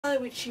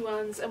Hello witchy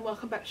ones and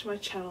welcome back to my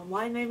channel.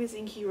 My name is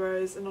Inky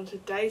Rose and on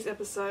today's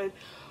episode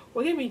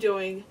we're going to be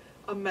doing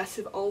a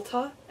massive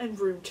altar and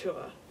room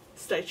tour.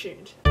 Stay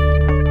tuned.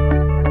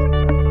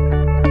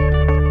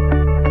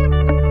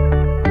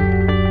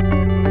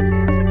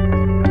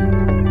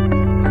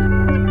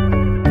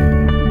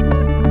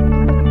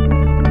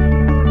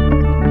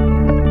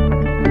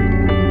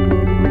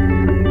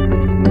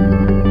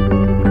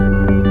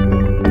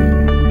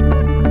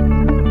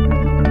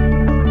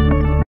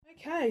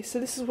 So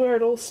this is where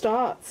it all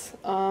starts.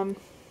 I'm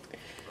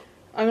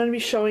going to be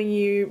showing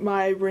you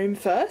my room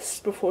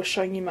first before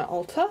showing you my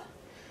altar,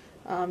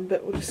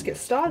 but we'll just get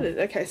started.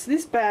 Okay, so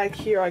this bag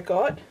here I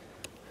got,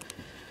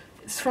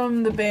 it's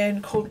from the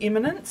band called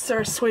Imminence. They're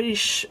a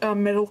Swedish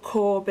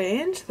metalcore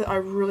band that I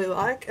really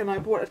like, and I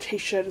bought a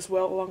t-shirt as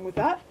well along with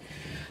that.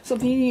 So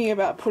I'm thinking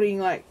about putting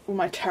like all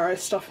my tarot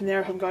stuff in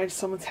there. If I'm going to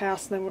someone's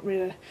house and they want me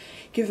to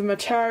give them a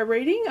tarot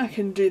reading, I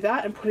can do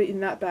that and put it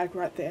in that bag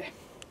right there.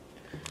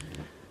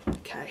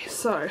 Okay,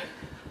 so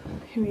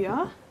here we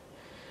are.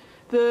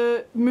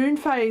 The moon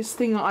phase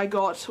thing I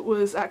got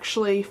was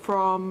actually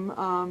from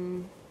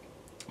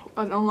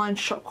an online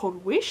shop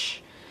called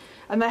Wish,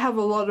 and they have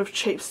a lot of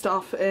cheap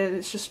stuff, and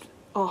it's just,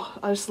 oh,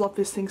 I just love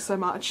this thing so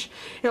much.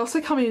 It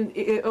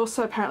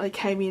also apparently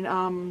came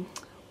in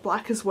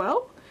black as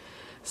well.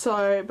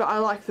 So, but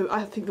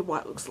I think the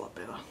white looks a lot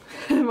better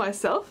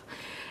myself.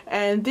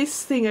 And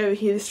this thing over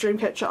here, this dream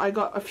catcher, I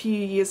got a few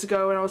years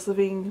ago when I was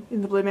living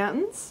in the Blue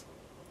Mountains.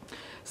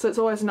 So it's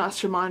always a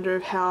nice reminder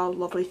of how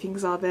lovely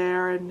things are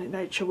there and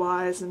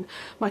nature-wise, and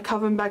my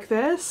coven back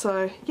there.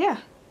 So yeah,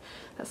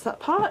 that's that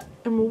part,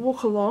 and we'll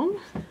walk along.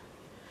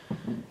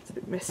 It's a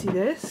bit messy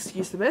there,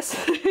 excuse the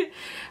mess.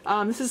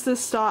 This is the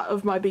start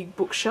of my big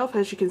bookshelf,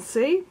 as you can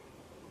see.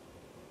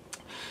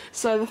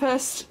 So the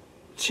first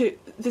two,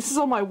 this is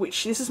my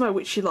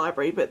witchy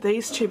library, but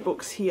these two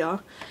books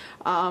here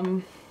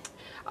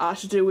are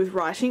to do with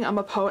writing. I'm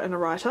a poet and a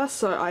writer,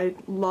 so I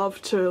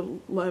love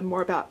to learn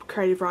more about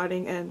creative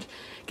writing and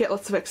get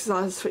lots of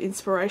exercises for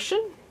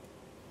inspiration.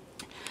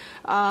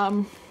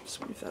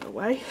 Just move that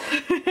away.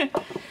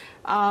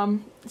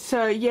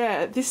 So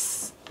yeah, the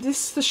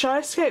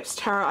Shadowscapes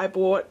Tarot I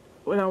bought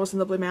when I was in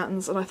the Blue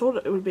Mountains, and I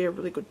thought it would be a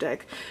really good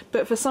deck,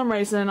 but for some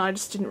reason I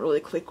just didn't really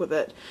click with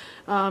it.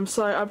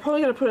 So I'm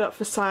probably going to put it up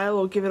for sale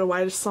or give it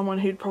away to someone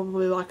who'd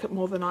probably like it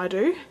more than I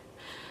do.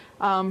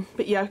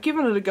 But yeah, I've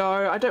given it a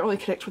go. I don't really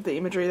connect with the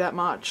imagery that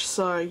much,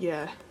 so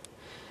yeah.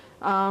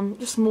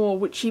 Just more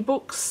witchy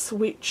books,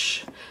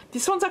 which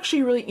this one's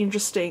actually really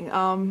interesting,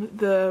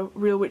 the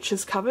Real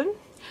Witches Coven.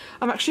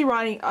 I'm actually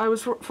writing,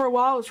 for a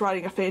while I was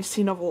writing a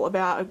fantasy novel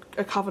about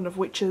a coven of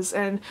witches,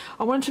 and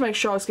I wanted to make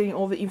sure I was getting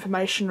all the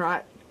information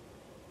right.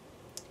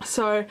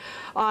 So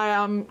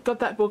I got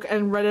that book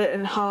and read it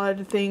and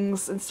highlighted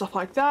things and stuff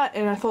like that,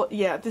 and I thought,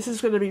 yeah, this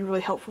is going to be really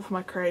helpful for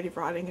my creative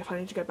writing if I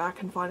need to go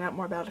back and find out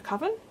more about a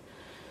coven.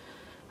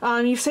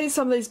 You've seen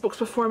some of these books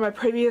before in my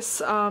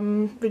previous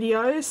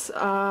videos.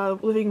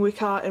 Living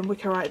Wicca and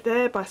Wicca Right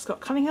There by Scott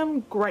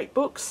Cunningham, great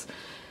books.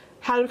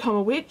 How to Become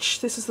a Witch,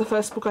 this is the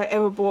first book I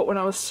ever bought when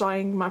I was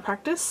starting my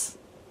practice.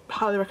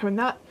 Highly recommend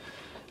that.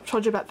 I've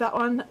told you about that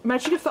one.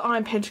 Magic of the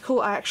Iron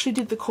Pentacle, I actually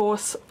did the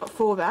course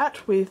for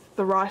that with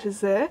the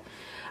writers there.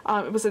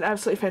 It was an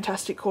absolutely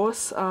fantastic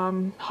course,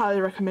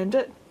 highly recommend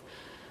it.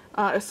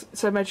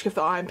 So Magic of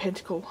the Iron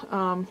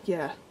Pentacle,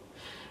 yeah.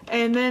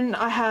 And then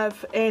I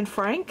have Anne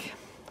Frank.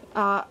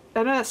 I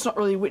know that's not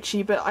really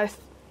witchy, but I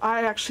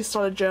actually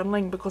started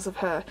journaling because of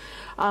her.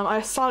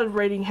 I started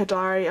reading her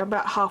diary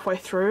about halfway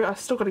through. I've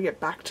still got to get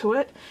back to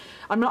it.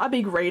 I'm not a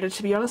big reader,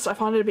 to be honest. I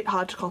find it a bit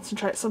hard to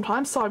concentrate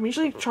sometimes, so I'm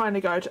usually trying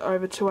to go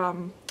over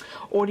to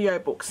audio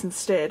books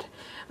instead.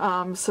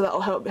 So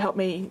that'll help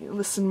me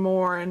listen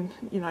more and,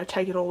 you know,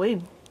 take it all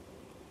in.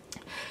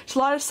 To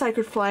Light a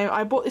Sacred Flame,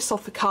 I bought this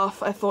off the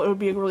cuff. I thought it would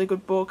be a really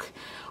good book.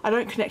 I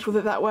don't connect with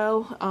it that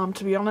well,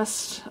 to be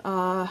honest.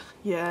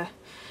 Yeah.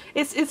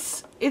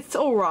 It's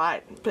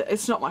alright, but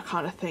it's not my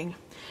kind of thing.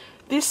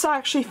 This I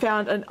actually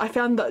found, and I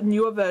found the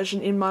newer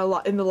version in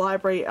the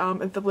library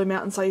at the Blue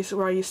Mountains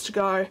where I used to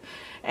go,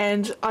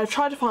 and I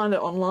tried to find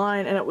it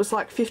online, and it was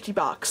like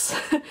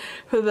 $50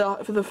 for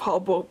the whole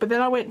book. But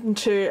then I went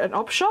into an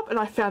op shop and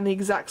I found the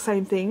exact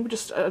same thing,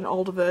 just an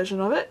older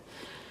version of it,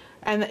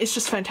 and it's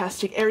just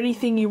fantastic.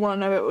 Anything you want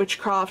to know about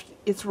witchcraft,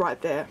 it's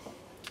right there.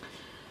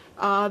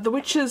 The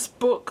Witch's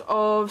Book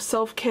of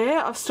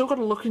Self-Care, I've still got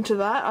to look into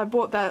that. I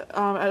bought that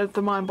at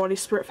the Mind Body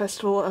Spirit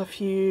Festival a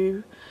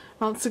few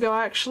months ago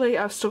actually.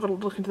 I've still got to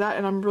look into that,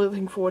 and I'm really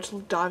looking forward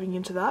to diving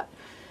into that.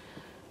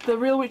 The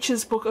Real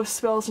Witch's Book of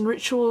Spells and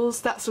Rituals,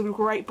 that's a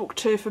great book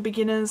too for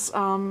beginners.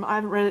 I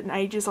haven't read it in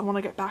ages, I want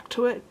to get back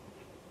to it.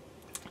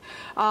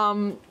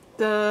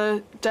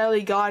 The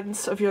Daily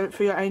Guidance for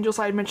your Angels,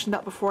 I had mentioned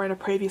that before in a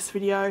previous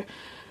video.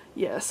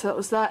 Yeah, so that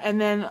was that.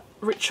 And then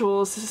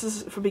rituals, this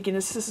is for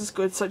beginners, this is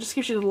good. So it just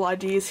gives you little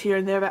ideas here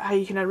and there about how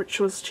you can add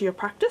rituals to your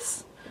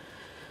practice.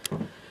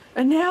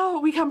 And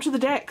now we come to the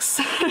decks.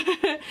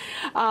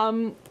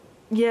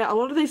 Yeah, a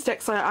lot of these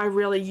decks I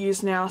rarely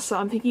use now, so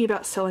I'm thinking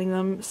about selling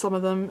them, some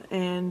of them,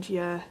 and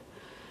yeah.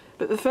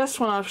 But the first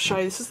one I'll show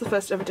you, this is the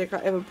first ever deck I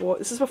ever bought.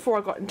 This is before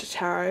I got into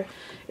tarot.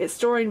 It's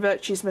Doreen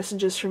Virtue's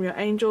Messengers from Your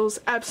Angels.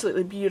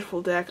 Absolutely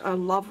beautiful deck. I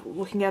love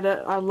looking at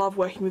it. I love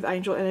working with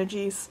angel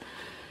energies.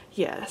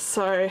 Yeah,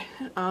 so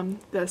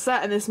there's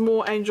that, and there's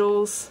more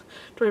angels,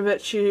 Doreen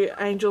Virtue,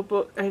 angel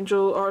book,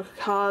 angel oracle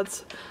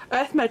cards.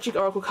 Earth Magic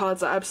oracle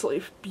cards are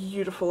absolutely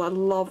beautiful. I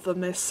love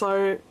them. They're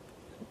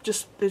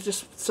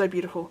just so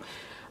beautiful.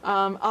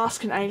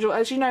 Ask an Angel.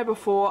 As you know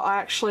before,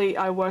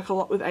 I work a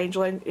lot with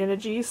angel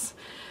energies,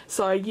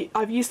 so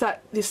I've used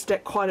this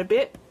deck quite a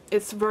bit.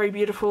 It's very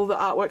beautiful. The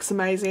artwork's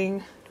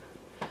amazing.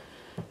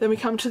 Then we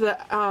come to the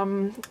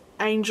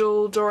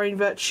Angel Doreen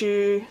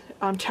Virtue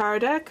tarot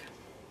deck.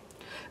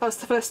 That was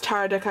the first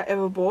tarot deck I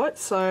ever bought,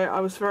 so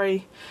I was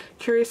very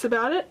curious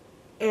about it,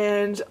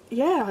 and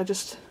yeah, I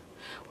just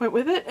went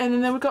with it.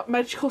 And then we've got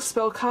magical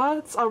spell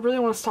cards. I really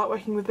want to start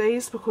working with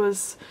these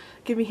because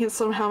give me hints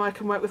on how I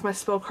can work with my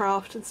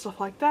spellcraft and stuff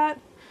like that.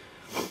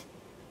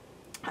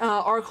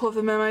 Oracle of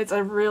the Mermaids I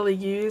really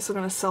use. I'm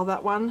going to sell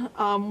that one.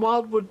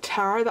 Wildwood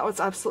Tarot, that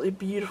was absolutely a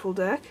beautiful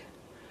deck.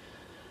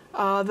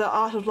 The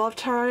Art of Love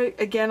Tarot,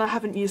 again I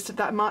haven't used it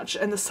that much,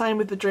 and the same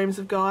with the Dreams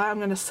of Gaia. I'm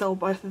going to sell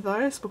both of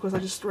those because I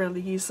just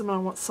rarely use them and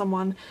I want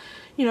someone,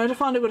 you know, to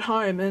find a good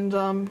home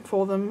and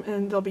for them,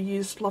 and they'll be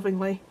used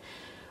lovingly.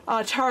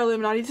 Tarot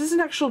Illuminati, this is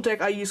an actual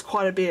deck I use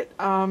quite a bit.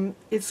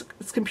 It's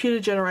computer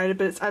generated,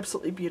 but it's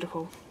absolutely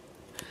beautiful.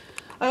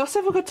 I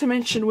also forgot to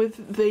mention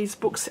with these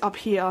books up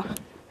here,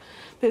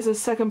 there's a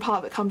second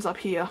part that comes up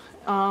here.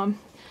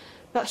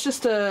 That's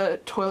just a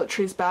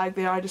toiletries bag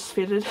there I just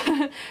fitted.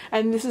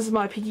 And this is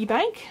my piggy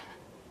bank.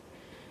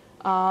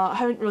 I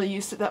haven't really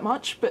used it that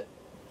much, but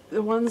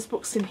the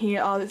books in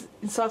here are the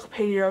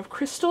Encyclopedia of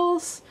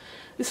Crystals.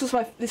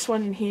 This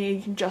one in here,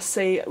 you can just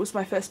see it was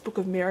my first book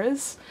of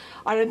mirrors.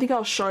 I don't think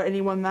I'll show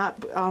anyone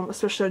that,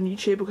 especially on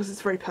YouTube, because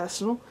it's very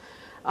personal.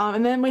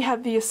 And then we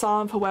have the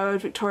Asylum for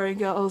Wayward Victorian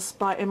Girls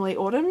by Emily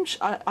Autumn.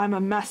 I'm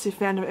a massive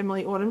fan of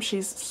Emily Autumn.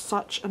 She's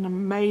such an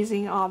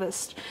amazing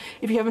artist.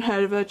 If you haven't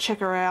heard of her, check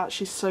her out.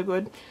 She's so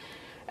good.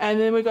 And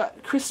then we've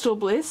got Crystal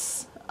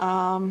Bliss,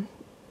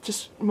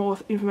 just more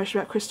information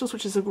about crystals,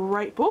 which is a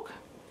great book.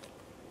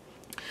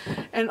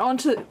 And on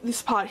to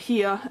this part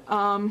here,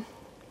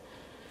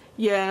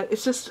 yeah,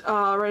 it's just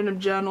random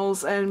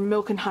journals and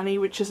Milk and Honey,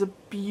 which is a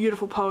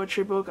beautiful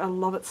poetry book. I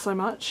love it so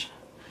much.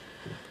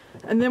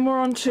 And then we're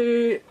on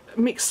to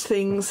mixed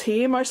things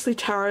here, mostly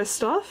tarot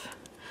stuff.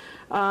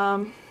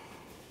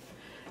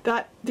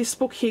 This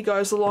book here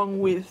goes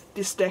along with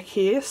this deck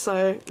here,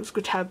 so it's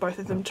good to have both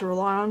of them to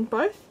rely on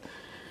both.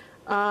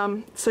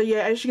 So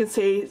yeah, as you can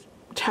see,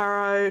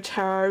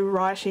 tarot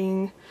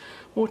writing,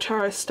 more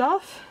tarot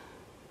stuff.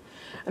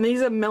 And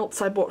these are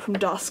melts I bought from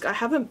Dusk. I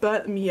haven't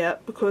burnt them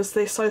yet because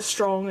they're so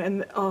strong,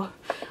 and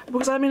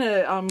because I'm in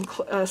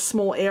a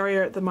small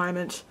area at the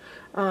moment,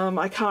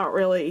 I can't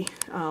really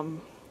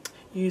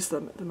use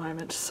them at the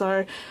moment.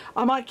 So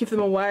I might give them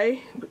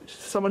away to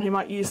someone who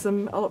might use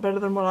them a lot better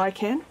than what I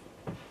can.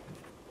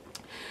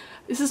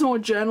 This is more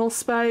journal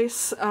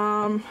space,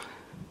 but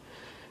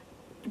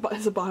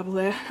there's a Bible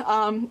there.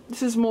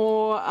 This is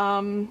more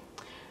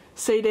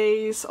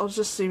CDs. I'll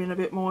just zoom in a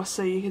bit more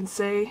so you can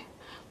see.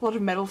 A lot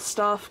of metal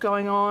stuff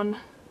going on.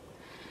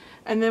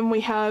 And then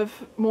we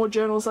have more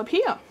journals up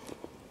here.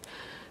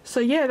 So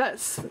yeah,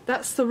 that's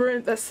the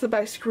room, that's the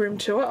basic room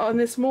tour. Oh, and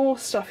there's more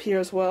stuff here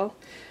as well.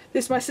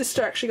 My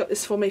sister actually got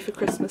this for me for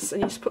Christmas,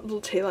 and you just put little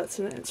tea lights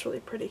in it. It's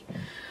really pretty.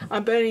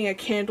 I'm burning a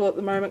candle at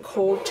the moment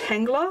called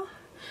Tangler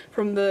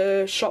from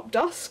the shop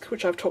Dusk,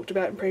 which I've talked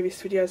about in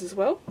previous videos as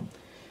well.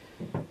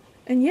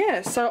 And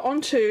yeah, so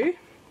on to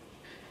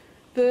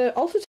the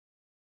altar.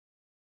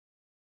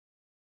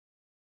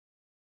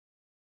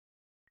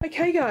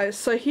 Okay guys,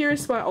 so here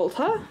is my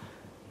altar.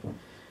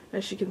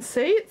 As you can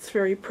see, it's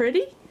very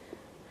pretty.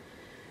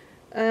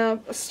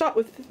 I'll start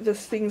with the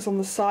things on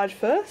the side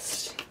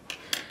first.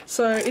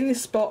 So in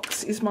this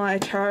box is my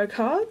tarot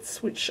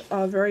cards, which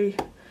are very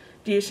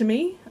dear to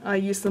me. I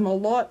use them a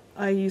lot.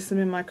 I use them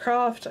in my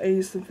craft. I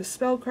use them for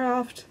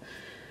spellcraft.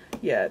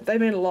 Yeah, they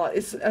mean a lot.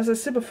 As I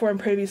said before in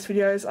previous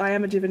videos, I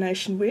am a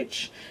divination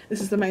witch. This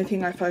is the main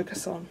thing I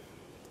focus on.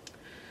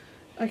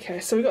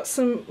 Okay, so we've got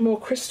some more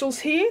crystals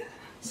here.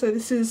 So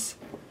this is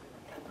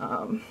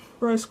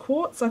rose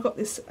quartz. I got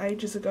this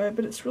ages ago,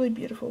 but it's really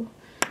beautiful.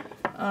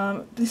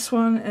 This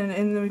one, and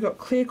then we've got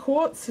clear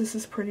quartz. This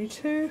is pretty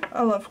too.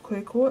 I love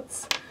clear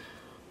quartz.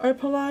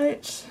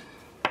 Opalite.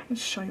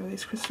 Let's show you all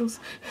these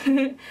crystals.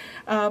 Blue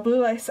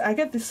lace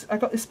agate. I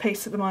got this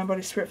piece at the Mind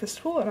Body Spirit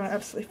Festival, and I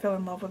absolutely fell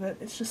in love with it.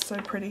 It's just so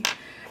pretty.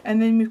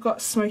 And then we've got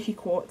smoky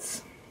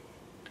quartz.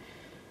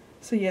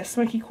 So yeah,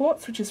 smoky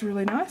quartz, which is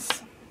really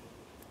nice.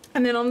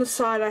 And then on the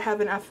side I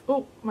have an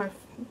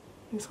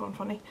it's gone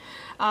funny.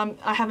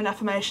 I have an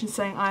affirmation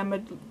saying I'm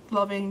a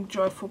loving,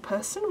 joyful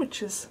person,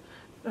 which is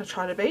I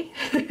try to be.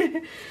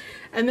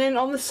 And then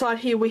on the side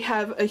here we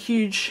have a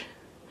huge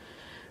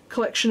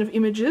collection of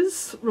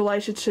images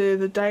related to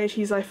the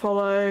deities I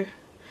follow,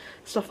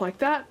 stuff like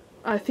that.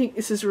 I think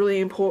this is really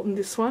important,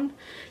 this one.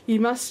 You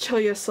must tell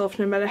yourself,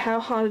 no matter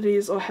how hard it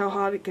is or how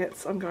hard it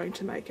gets, I'm going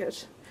to make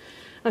it.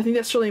 I think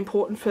that's really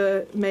important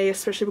for me,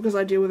 especially because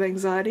I deal with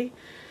anxiety.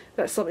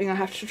 That's something I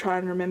have to try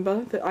and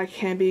remember, that I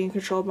can be in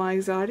control of my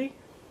anxiety.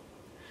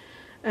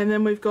 And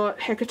then we've got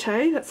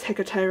Hecate. That's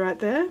Hecate right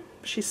there.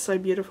 She's so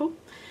beautiful.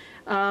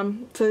 So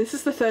this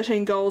is the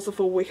 13 goals of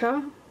a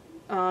Wicca.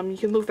 You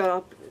can look that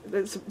up.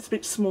 It's a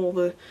bit small,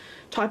 the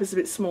type is a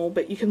bit small,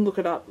 but you can look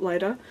it up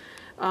later.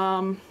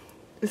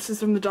 This is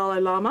from the Dalai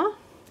Lama.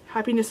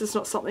 Happiness is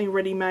not something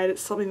ready-made,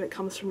 it's something that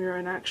comes from your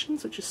own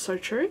actions, which is so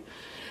true.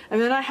 And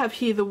then I have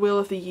here the Wheel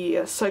of the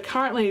Year. So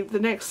currently the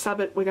next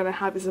Sabbath we're going to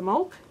have is a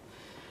Mulk.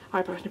 I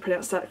hope I can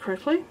pronounce that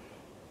correctly.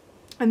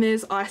 And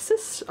there's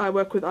Isis. I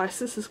work with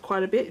Isis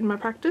quite a bit in my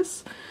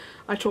practice.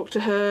 I talk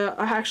to her.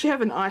 I actually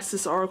have an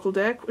Isis oracle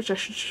deck, which I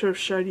should have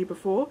shown you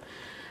before.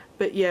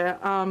 But yeah,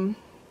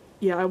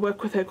 yeah, I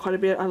work with her quite a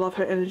bit. I love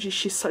her energy.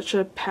 She's such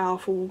a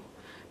powerful,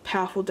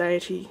 powerful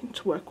deity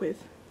to work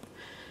with.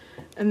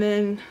 And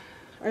then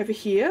over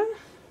here,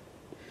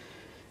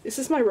 this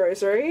is my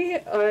rosary.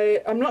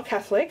 I'm not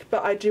Catholic,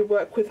 but I do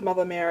work with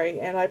Mother Mary,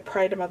 and I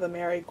pray to Mother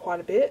Mary quite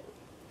a bit.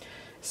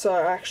 So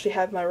I actually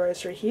have my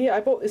rosary here. I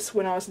bought this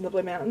when I was in the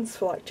Blue Mountains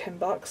for like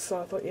 $10,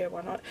 so I thought, yeah,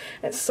 why not?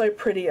 And it's so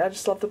pretty. I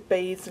just love the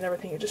beads and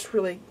everything. It just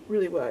really,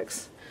 really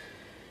works.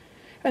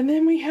 And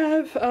then we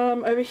have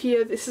over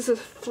here, this is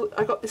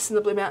I got this in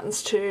the Blue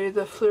Mountains too,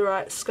 the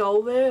fluorite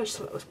skull there. I just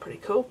thought that was pretty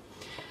cool.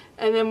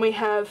 And then we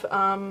have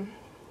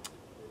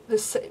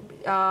this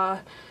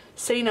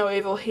see no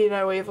evil, hear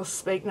no evil,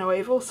 speak no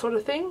evil sort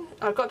of thing.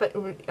 I got that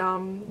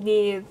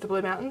near the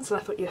Blue Mountains,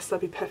 and I thought, yes,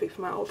 that'd be perfect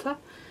for my altar.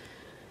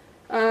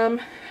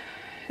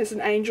 There's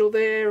an angel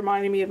there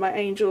reminding me of my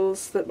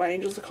angels, that my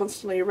angels are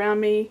constantly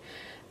around me,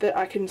 that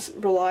I can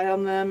rely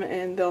on them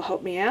and they'll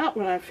help me out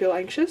when I feel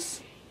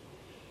anxious.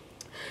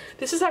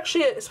 This is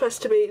actually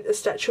supposed to be a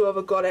statue of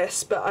a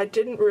goddess, but I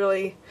thought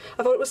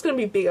it was going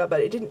to be bigger,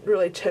 but it didn't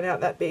really turn out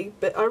that big,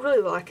 but I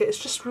really like it. It's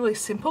just really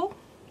simple.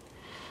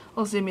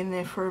 I'll zoom in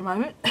there for a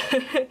moment.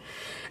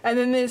 And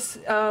then there's,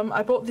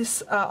 I bought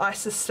this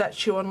Isis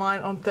statue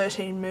online on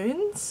 13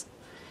 moons.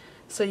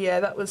 So yeah,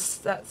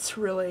 that's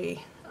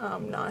really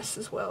nice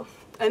as well.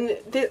 And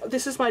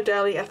this is my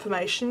daily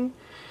affirmation,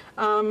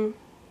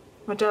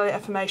 my daily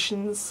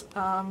affirmations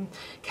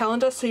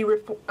calendar. So you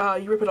rip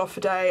it off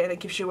a day, and it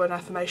gives you an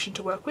affirmation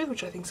to work with,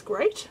 which I think is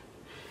great.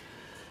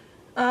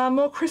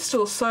 More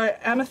crystals. So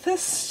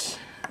amethyst.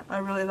 I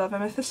really love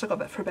amethyst. I got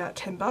that for about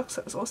 $10.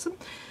 That was awesome.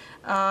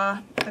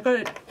 I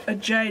got a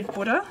jade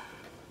Buddha.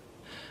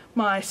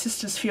 My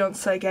sister's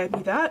fiance gave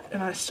me that,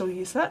 and I still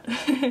use that.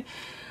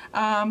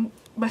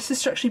 My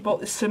sister actually bought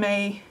this for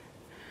me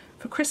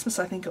for Christmas,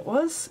 I think it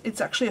was.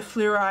 It's actually a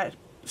fluorite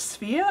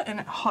sphere,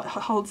 and it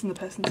holds in the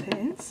person's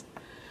hands.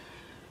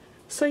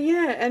 So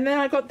yeah, and then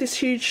I got this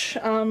huge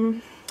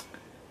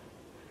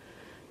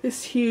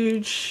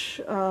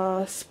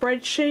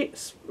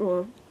spreadsheet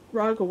or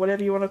rug or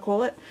whatever you want to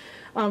call it,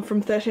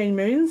 from 13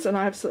 Moons, and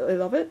I absolutely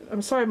love it.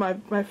 I'm sorry my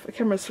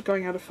camera's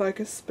going out of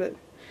focus, but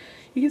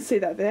you can see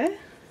that there.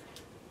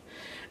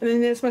 And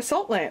then there's my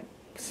salt lamp.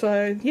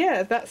 So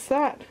yeah, that's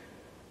that.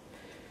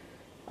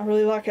 I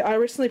really like it. I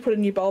recently put a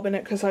new bulb in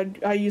it because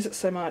I use it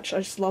so much. I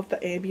just love the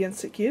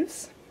ambience it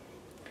gives.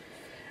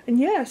 And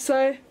yeah,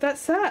 so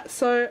that's that.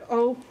 So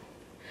I'll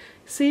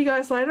see you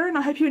guys later, and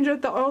I hope you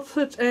enjoyed the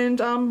altar and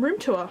room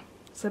tour.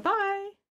 So bye!